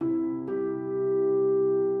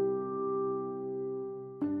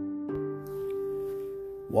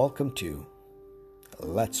Welcome to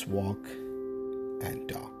Let's Walk and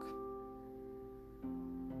Talk.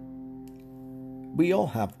 We all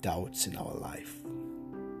have doubts in our life,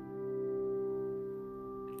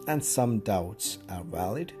 and some doubts are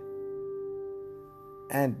valid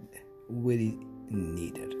and very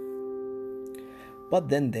needed. But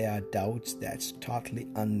then there are doubts that's totally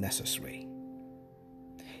unnecessary.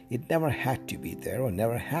 It never had to be there or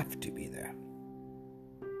never have to be there.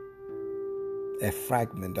 A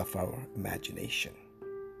fragment of our imagination.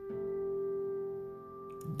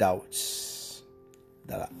 Doubts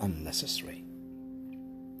that are unnecessary.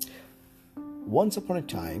 Once upon a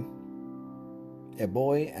time, a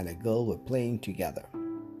boy and a girl were playing together.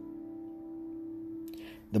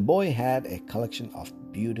 The boy had a collection of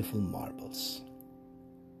beautiful marbles.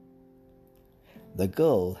 The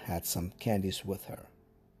girl had some candies with her,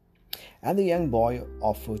 and the young boy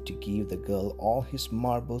offered to give the girl all his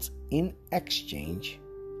marbles in exchange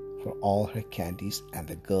for all her candies, and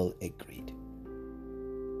the girl agreed.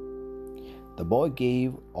 The boy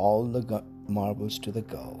gave all the marbles to the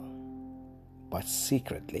girl, but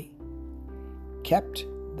secretly kept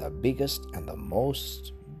the biggest and the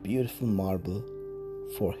most beautiful marble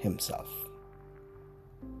for himself.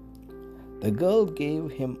 The girl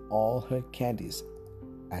gave him all her candies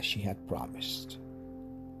as she had promised.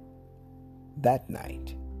 That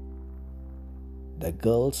night, the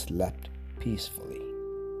girl slept peacefully.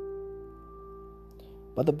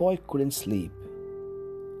 But the boy couldn't sleep,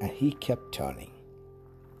 and he kept turning,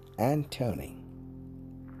 and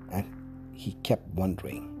he kept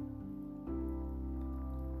wondering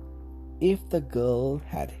if the girl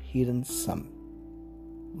had hidden some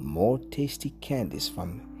more tasty candies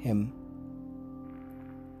from him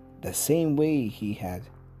the same way he had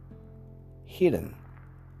hidden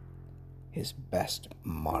his best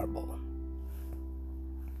marble.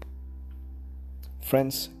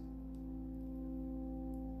 Friends,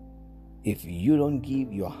 if you don't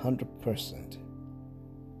give your 100%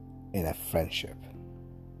 in a friendship,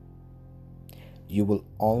 you will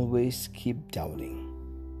always keep doubting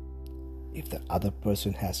if the other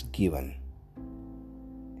person has given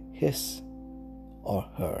his or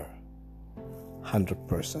her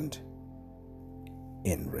 100%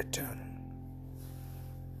 in return.